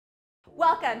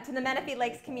Welcome to the Menifee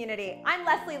Lakes Community. I'm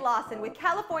Lawson with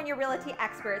California Realty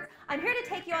Experts. I'm here to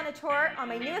take you on a tour on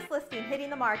my newest listing hitting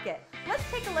the market. Let's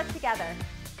take a look together.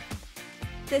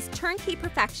 This turnkey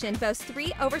perfection boasts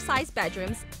 3 oversized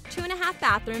bedrooms, 2.5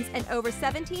 bathrooms, and over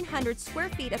 1,700 square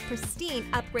feet of pristine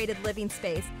upgraded living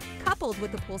space, coupled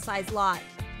with a pool-sized lot.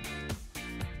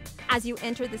 As you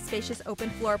enter the spacious open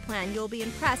floor plan, you'll be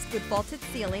impressed with vaulted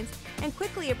ceilings and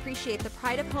quickly appreciate the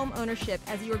pride of home ownership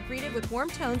as you are greeted with warm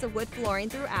tones of wood flooring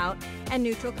throughout and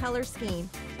neutral color scheme.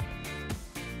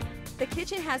 The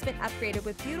kitchen has been upgraded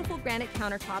with beautiful granite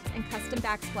countertops and custom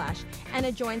backsplash, and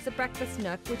adjoins the breakfast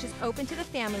nook, which is open to the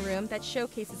family room that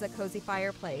showcases a cozy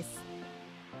fireplace.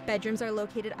 Bedrooms are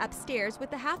located upstairs, with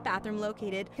the half bathroom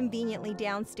located conveniently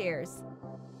downstairs.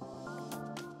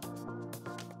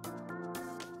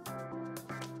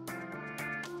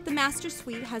 The master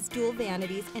suite has dual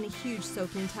vanities and a huge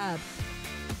soaking tub.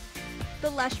 The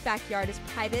lush backyard is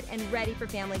private and ready for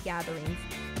family gatherings.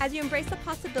 As you embrace the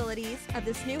possibilities of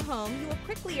this new home, you will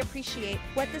quickly appreciate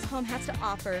what this home has to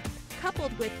offer,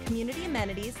 coupled with community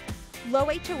amenities, low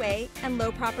HOA, and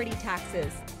low property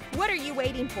taxes. What are you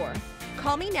waiting for?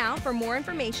 Call me now for more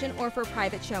information or for a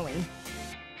private showing.